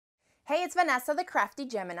Hey, it's Vanessa, the Crafty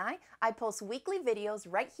Gemini. I post weekly videos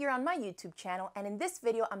right here on my YouTube channel, and in this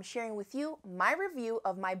video, I'm sharing with you my review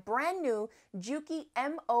of my brand new JUKI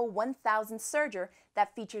MO-1000 serger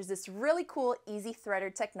that features this really cool easy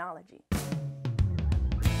threader technology.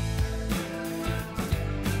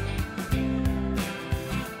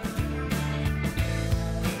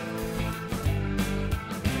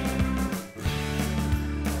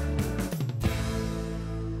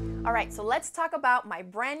 Alright, so let's talk about my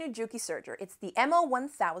brand new JUKI serger. It's the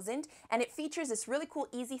MO-1000 and it features this really cool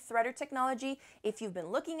easy threader technology. If you've been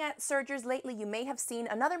looking at sergers lately, you may have seen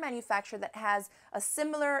another manufacturer that has a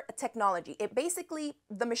similar technology. It basically,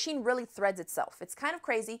 the machine really threads itself. It's kind of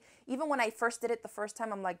crazy. Even when I first did it the first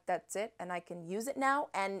time, I'm like, that's it, and I can use it now,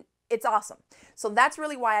 and it's awesome. So that's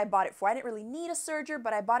really why I bought it for. I didn't really need a serger,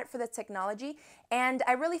 but I bought it for the technology. And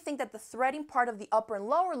I really think that the threading part of the upper and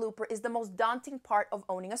lower looper is the most daunting part of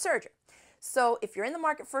owning a serger. So if you're in the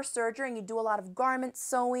market for a serger and you do a lot of garment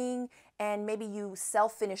sewing and maybe you sell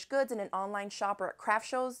finished goods in an online shop or at craft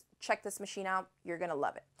shows, check this machine out. You're going to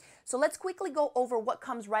love it. So let's quickly go over what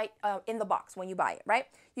comes right in the box when you buy it, right?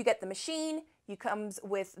 You get the machine. It comes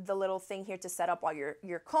with the little thing here to set up all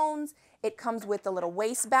your cones. It comes with the little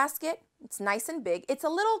waste basket. It's nice and big. It's a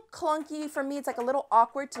little clunky for me. It's like a little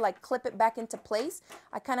awkward to like clip it back into place.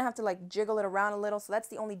 I kind of have to like jiggle it around a little, so that's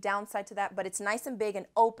the only downside to that, but it's nice and big and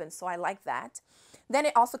open, so I like that. Then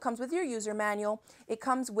it also comes with your user manual. It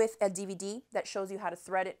comes with a DVD that shows you how to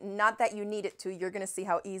thread it. Not that you need it to, you're gonna see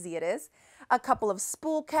how easy it is. A couple of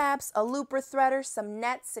spool caps, a looper threader, some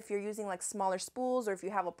nets if you're using like smaller spools or if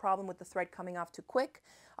you have a problem with the thread coming off too quick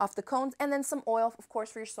off the cones, and then some oil, of course,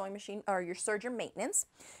 for your sewing machine or your serger maintenance.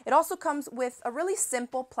 It also comes with a really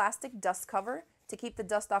simple plastic dust cover to keep the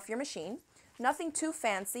dust off your machine. Nothing too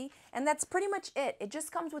fancy, and that's pretty much it. It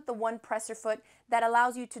just comes with the one presser foot that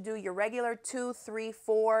allows you to do your regular 2, 3,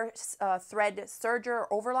 4 thread serger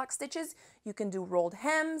or overlock stitches. You can do rolled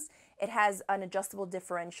hems. It has an adjustable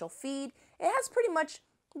differential feed. It has pretty much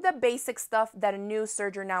the basic stuff that a new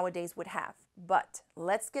serger nowadays would have. But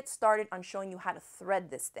let's get started on showing you how to thread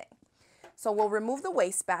this thing. So we'll remove the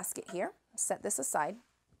waste basket here, set this aside.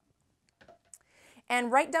 And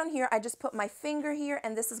right down here, I just put my finger here,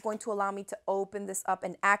 and this is going to allow me to open this up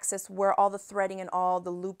and access where all the threading and all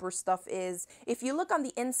the looper stuff is. If you look on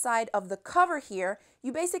the inside of the cover here,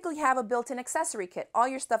 you basically have a built-in accessory kit. All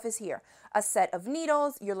your stuff is here. A set of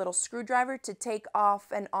needles, your little screwdriver to take off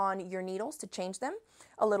and on your needles to change them,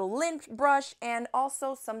 a little lint brush, and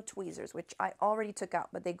also some tweezers, which I already took out,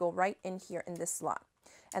 but they go right in here in this slot.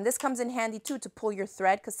 And this comes in handy too to pull your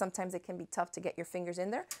thread because sometimes it can be tough to get your fingers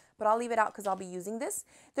in there, but I'll leave it out because I'll be using this.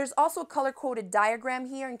 There's also a color-coded diagram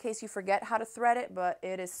here in case you forget how to thread it, but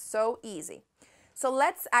it is so easy. So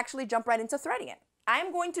let's actually jump right into threading it.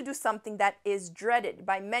 I'm going to do something that is dreaded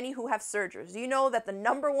by many who have sergers. You know that the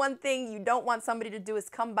number one thing you don't want somebody to do is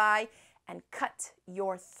come by and cut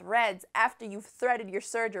your threads after you've threaded your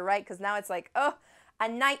serger, right? Because now it's like, oh, a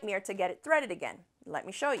nightmare to get it threaded again. Let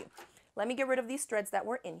me show you. Let me get rid of these threads that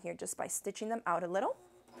were in here just by stitching them out a little.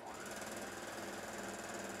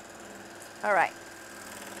 All right.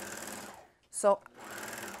 So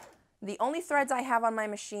the only threads I have on my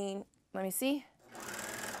machine, let me see.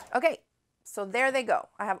 Okay, so there they go.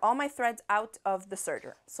 I have all my threads out of the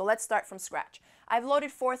serger. So let's start from scratch. I've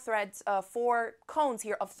loaded 4 cones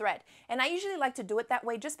here of thread. And I usually like to do it that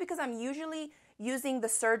way just because I'm usually using the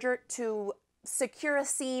serger to secure a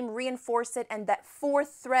seam, reinforce it, and that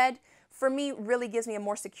 4th thread for me really gives me a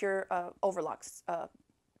more secure overlock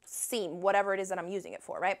seam, whatever it is that I'm using it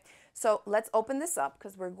for, right? So let's open this up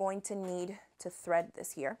because we're going to need to thread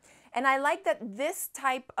this here. And I like that this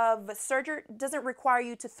type of serger doesn't require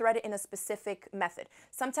you to thread it in a specific method.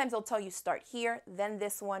 Sometimes they'll tell you start here, then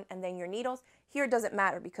this one, and then your needles. Here it doesn't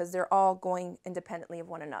matter because they're all going independently of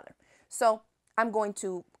one another. So I'm going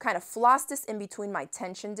to kind of floss this in between my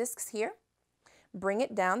tension discs here. Bring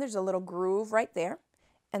it down. There's a little groove right there.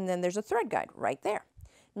 And then there's a thread guide right there.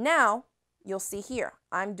 Now, you'll see here,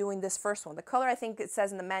 I'm doing this first one. The color, I think it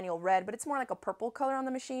says in the manual red, but it's more like a purple color on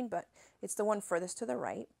the machine, but it's the one furthest to the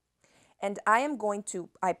right. And I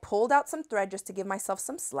pulled out some thread just to give myself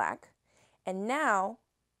some slack. And now,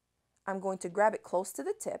 I'm going to grab it close to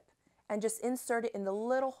the tip and just insert it in the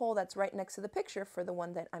little hole that's right next to the picture for the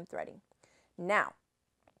one that I'm threading. Now,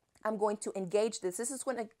 I'm going to engage this. This is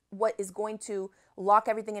what is going to lock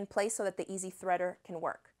everything in place so that the easy threader can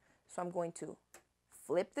work. So I'm going to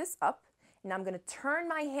flip this up, and I'm going to turn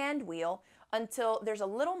my hand wheel until there's a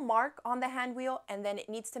little mark on the hand wheel, and then it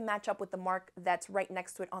needs to match up with the mark that's right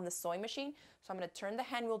next to it on the sewing machine. So I'm going to turn the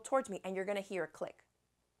hand wheel towards me, and you're going to hear a click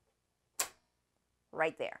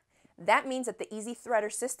right there. that means that the Easy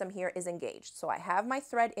Threader system here is engaged. So I have my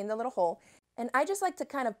thread in the little hole, and I just like to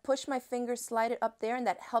kind of push my finger, slide it up there, and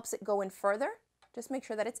that helps it go in further. Just make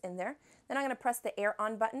sure that it's in there. Then I'm going to press the air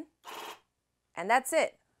on button, and that's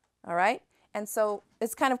it. All right? And so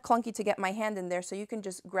it's kind of clunky to get my hand in there, so you can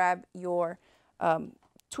just grab your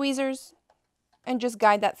tweezers and just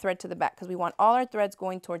guide that thread to the back, because we want all our threads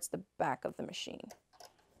going towards the back of the machine.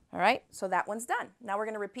 All right, so that one's done. Now we're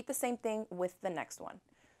going to repeat the same thing with the next one.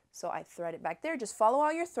 So I thread it back there. Just follow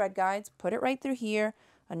all your thread guides, put it right through here.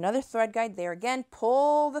 Another thread guide there again.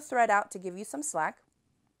 Pull the thread out to give you some slack.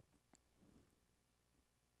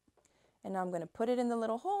 And now I'm going to put it in the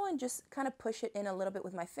little hole and just kind of push it in a little bit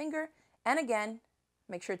with my finger. And again,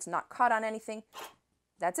 make sure it's not caught on anything.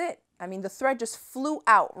 That's it. I mean, the thread just flew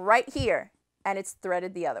out right here, and it's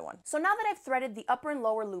threaded the other one. So now that I've threaded the upper and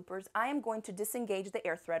lower loopers, I am going to disengage the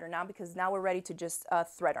air threader now, because now we're ready to just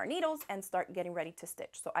thread our needles and start getting ready to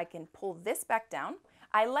stitch. So I can pull this back down.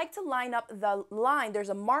 I like to line up the line. There's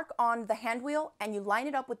a mark on the hand wheel, and you line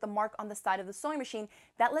it up with the mark on the side of the sewing machine.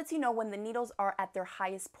 That lets you know when the needles are at their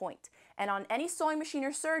highest point. And on any sewing machine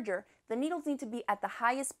or serger, the needles need to be at the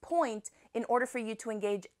highest point in order for you to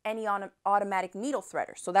engage any automatic needle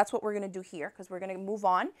threader. So that's what we're going to do here, because we're going to move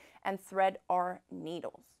on and thread our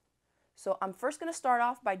needles. So I'm first going to start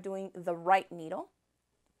off by doing the right needle.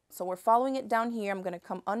 So we're following it down here. I'm going to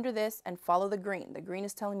come under this and follow the green. The green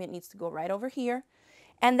is telling me it needs to go right over here.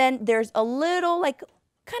 And then there's a little like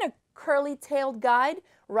kind of curly-tailed guide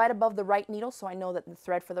right above the right needle, so I know that the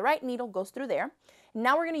thread for the right needle goes through there.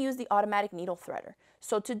 Now we're going to use the automatic needle threader.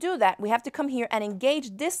 So to do that, we have to come here and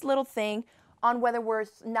engage this little thing on whether we're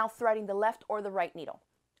now threading the left or the right needle.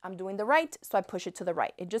 I'm doing the right, so I push it to the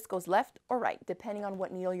right. It just goes left or right, depending on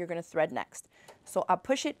what needle you're going to thread next. So I'll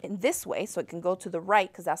push it in this way so it can go to the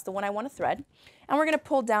right, because that's the one I want to thread. And we're going to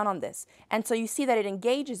pull down on this. And so you see that it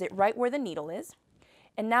engages it right where the needle is.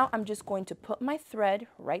 And now I'm just going to put my thread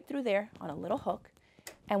right through there on a little hook.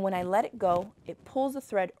 And when I let it go, it pulls the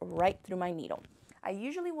thread right through my needle. I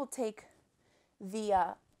usually will take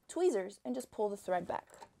the tweezers and just pull the thread back.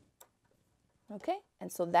 Okay,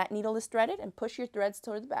 and so that needle is threaded, and push your threads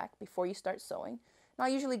toward the back before you start sewing. Now I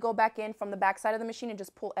usually go back in from the back side of the machine and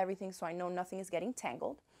just pull everything so I know nothing is getting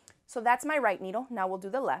tangled. So that's my right needle. Now we'll do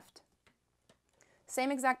the left.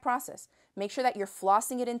 Same exact process. Make sure that you're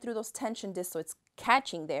flossing it in through those tension discs so it's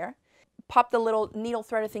catching there. Pop the little needle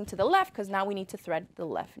threader thing to the left, because now we need to thread the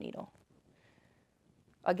left needle.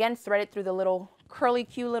 Again, thread it through the little curly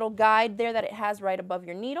Q little guide there that it has right above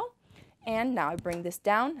your needle. And now I bring this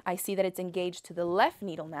down. I see that it's engaged to the left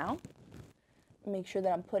needle now. Make sure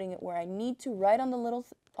that I'm putting it where I need to, right on the little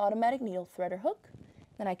automatic needle threader hook.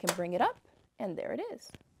 Then I can bring it up, and there it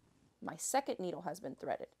is. My second needle has been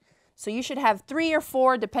threaded. So you should have 3 or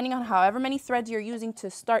 4, depending on however many threads you're using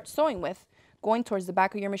to start sewing with, going towards the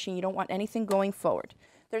back of your machine. You don't want anything going forward.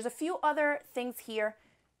 There's a few other things here.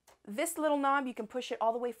 This little knob, you can push it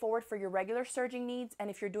all the way forward for your regular serging needs,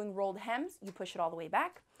 and if you're doing rolled hems, you push it all the way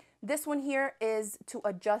back. This one here is to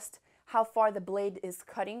adjust how far the blade is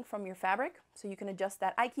cutting from your fabric, so you can adjust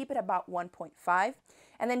that. I keep it about 1.5.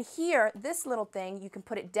 And then here, this little thing, you can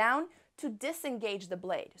put it down to disengage the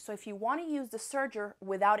blade. So if you want to use the serger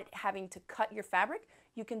without it having to cut your fabric,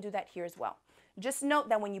 you can do that here as well. Just note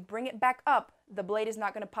that when you bring it back up, the blade is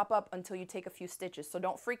not going to pop up until you take a few stitches. So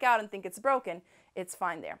don't freak out and think it's broken. It's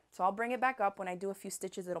fine there. So I'll bring it back up. When I do a few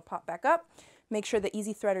stitches, it'll pop back up. Make sure the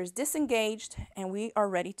Easy Threader is disengaged, and we are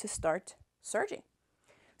ready to start serging.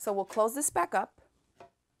 So we'll close this back up,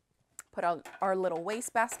 put out our little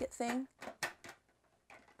wastebasket thing.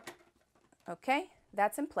 Okay,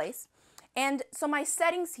 that's in place. And so my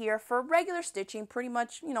settings here for regular stitching, pretty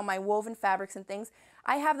much, you know, my woven fabrics and things,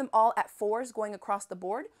 I have them all at 4s going across the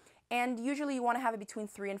board. And usually you want to have it between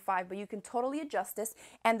 3 and 5, but you can totally adjust this.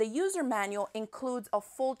 And the user manual includes a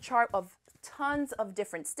full chart of tons of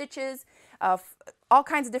different stitches, of all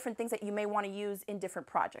kinds of different things that you may want to use in different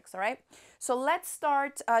projects, all right? So let's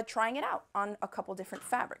start trying it out on a couple different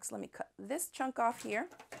fabrics. Let me cut this chunk off here.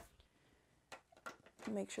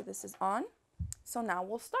 Make sure this is on. So now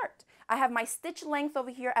we'll start. I have my stitch length over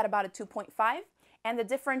here at about a 2.5, and the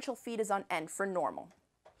differential feed is on end for normal.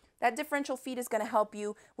 That differential feed is going to help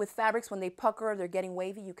you with fabrics when they pucker or they're getting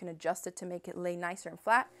wavy. You can adjust it to make it lay nicer and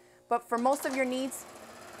flat. But for most of your needs,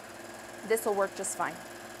 this will work just fine.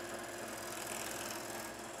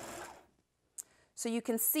 So you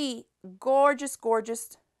can see gorgeous,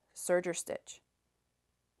 gorgeous serger stitch.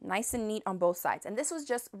 Nice and neat on both sides. And this was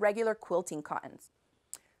just regular quilting cottons.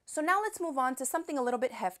 So now let's move on to something a little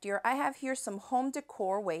bit heftier. I have here some home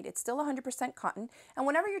decor weight. It's still 100% cotton. And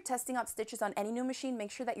whenever you're testing out stitches on any new machine,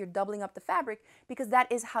 make sure that you're doubling up the fabric because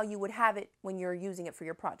that is how you would have it when you're using it for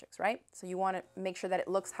your projects, right? So you want to make sure that it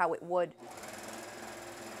looks how it would.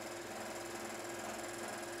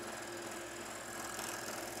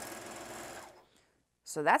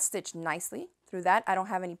 So that's stitched nicely. Through that, I don't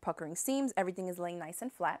have any puckering seams. Everything is laying nice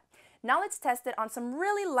and flat. Now let's test it on some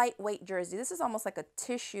really lightweight jersey. This is almost like a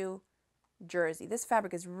tissue jersey. This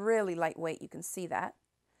fabric is really lightweight. You can see that.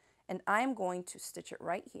 And I'm going to stitch it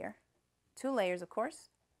right here. 2 layers, of course.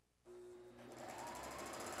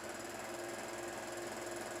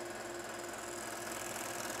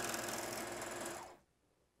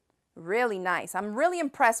 Really nice. I'm really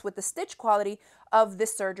impressed with the stitch quality of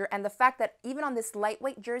this serger and the fact that even on this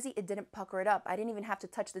lightweight jersey, it didn't pucker it up. I didn't even have to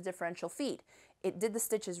touch the differential feed. It did the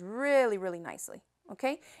stitches really, really nicely.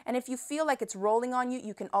 Okay? And if you feel like it's rolling on you,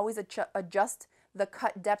 you can always adjust the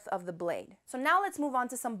cut depth of the blade. So now let's move on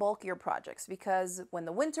to some bulkier projects because when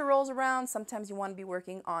the winter rolls around, sometimes you want to be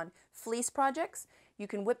working on fleece projects. You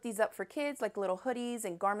can whip these up for kids like little hoodies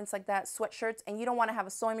and garments like that, sweatshirts, and you don't want to have a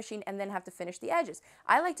sewing machine and then have to finish the edges.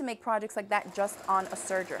 I like to make projects like that just on a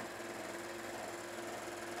serger.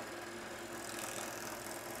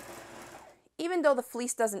 Even though the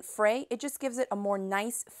fleece doesn't fray, it just gives it a more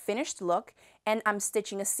nice finished look, and I'm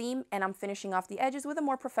stitching a seam and I'm finishing off the edges with a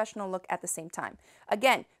more professional look at the same time.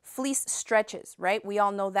 Again, fleece stretches, right? We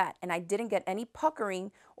all know that, and I didn't get any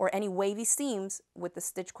puckering or any wavy seams with the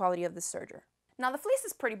stitch quality of the serger. Now the fleece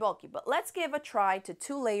is pretty bulky, but let's give a try to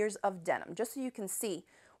 2 layers of denim, just so you can see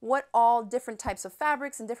what all different types of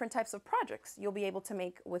fabrics and different types of projects you'll be able to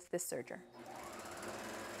make with this serger.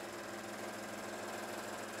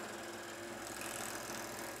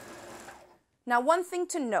 Now, one thing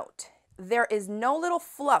to note, there is no little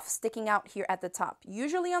fluff sticking out here at the top.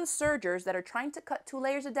 Usually on sergers that are trying to cut 2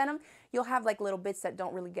 layers of denim, you'll have like little bits that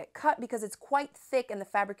don't really get cut because it's quite thick and the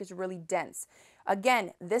fabric is really dense.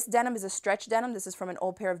 Again, this denim is a stretch denim. This is from an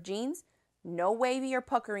old pair of jeans. No wavy or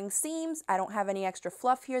puckering seams. I don't have any extra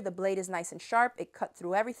fluff here. The blade is nice and sharp. It cut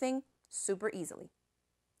through everything super easily.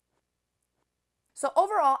 So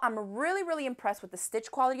overall, I'm really, really impressed with the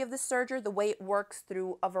stitch quality of this serger, the way it works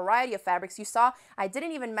through a variety of fabrics. You saw I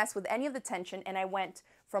didn't even mess with any of the tension, and I went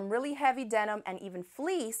from really heavy denim and even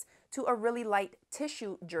fleece to a really light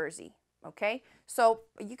tissue jersey. Okay, so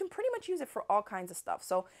you can pretty much use it for all kinds of stuff.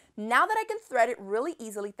 So now that I can thread it really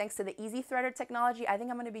easily thanks to the Easy Threader technology, I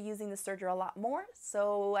think I'm going to be using the serger a lot more.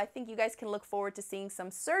 So I think you guys can look forward to seeing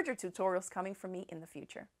some serger tutorials coming from me in the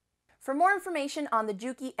future. For more information on the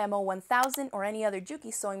JUKI MO-1000 or any other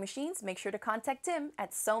JUKI sewing machines, make sure to contact Tim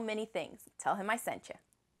at So Many Things. Tell him I sent you.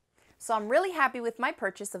 So I'm really happy with my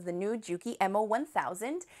purchase of the new JUKI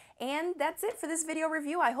MO-1000, and that's it for this video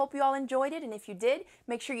review. I hope you all enjoyed it, and if you did,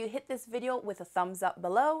 make sure you hit this video with a thumbs up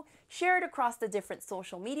below, share it across the different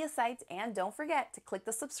social media sites, and don't forget to click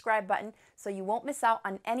the subscribe button so you won't miss out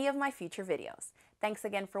on any of my future videos. Thanks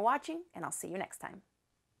again for watching, and I'll see you next time.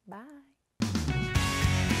 Bye.